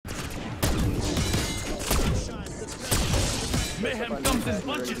Mayhem comes in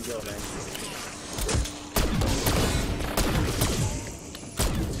bunches.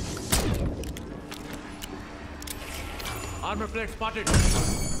 Armor plate spotted.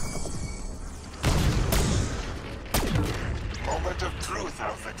 Moment of truth,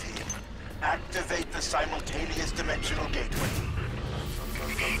 Alpha Team. Activate the simultaneous dimensional gateway.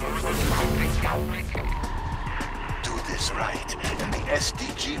 Do this right, and the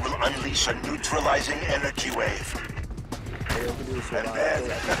SDG will unleash a neutralizing energy wave. And then,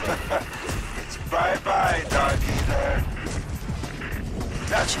 it's bye-bye, Dark Ether.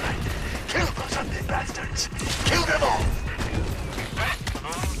 That's right. Kill those undead bastards. Kill them all.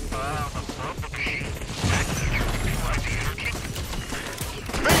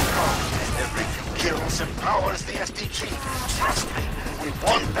 Bingo! Every few kills empowers the SDG. Trust me, we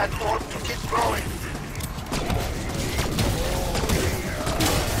want that orb to keep growing.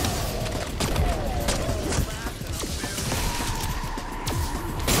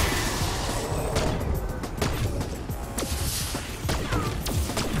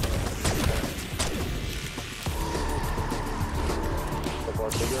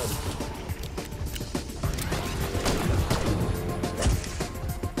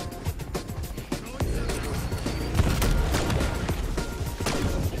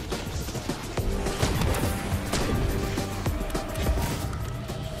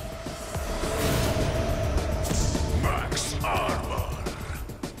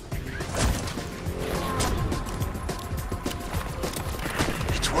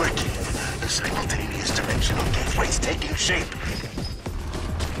 Simultaneous dimensional gateways taking shape.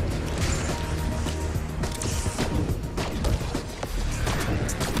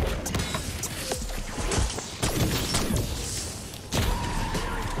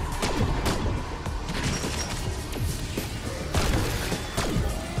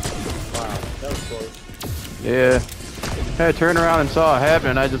 Wow, that was close. Yeah. I turned around and saw it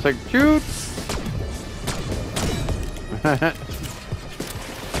happen, and I just like, shoot!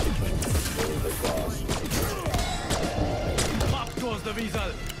 The weasel.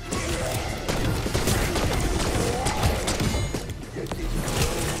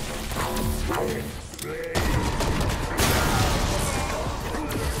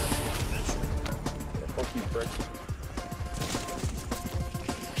 Fuck you, prick.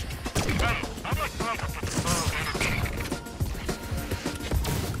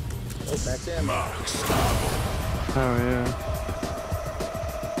 Oh, max ammo. Oh yeah.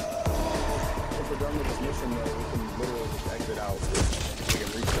 If we're done with this mission, though, we can literally just exit out. We can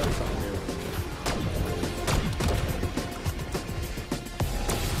restart something new.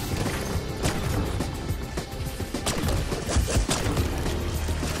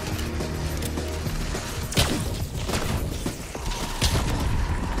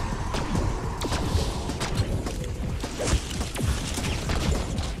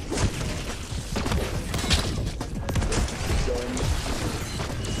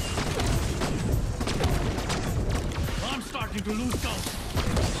 To lose count.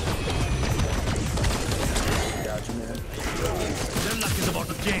 Gotcha, man. Their luck is about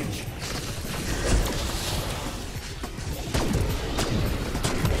to change.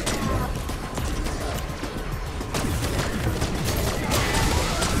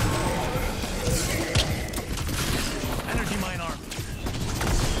 Energy mine arm.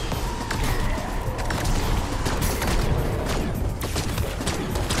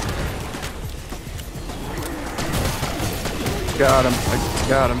 Got him. I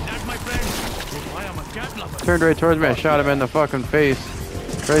got him. That, my friend, I am a cat lover. Turned right towards me. I shot him in the fucking face.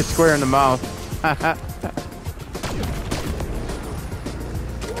 Right square in the mouth.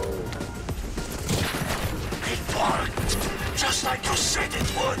 It worked, just like you said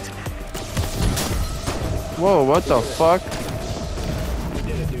it would. Whoa, what the fuck? We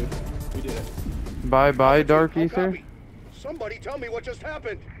did it, dude. We did it. Bye-bye, Dark Ether. Somebody tell me what just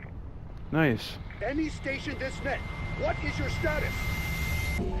happened. Nice. Any station this net. What is your status?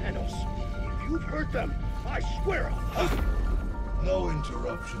 Thanos, if you've hurt them, I swear I'll... No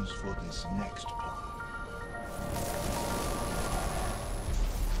interruptions for this next part.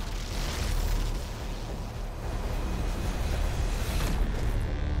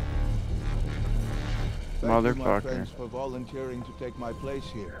 Thank you, my Motherfucker. friends, for volunteering to take my place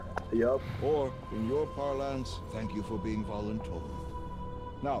here. Yup. Or, in your parlance, thank you for being voluntold.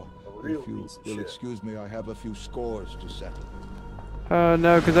 Now, real if you piece of will shit. excuse me, I have a few scores to settle.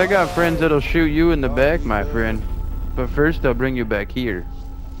 No, because I got friends that'll shoot you in the back, my friend. But first, they'll bring you back here.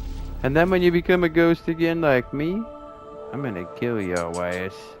 And then when you become a ghost again like me, I'm gonna kill your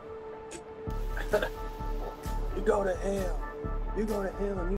ass. You go to hell. You go to hell and you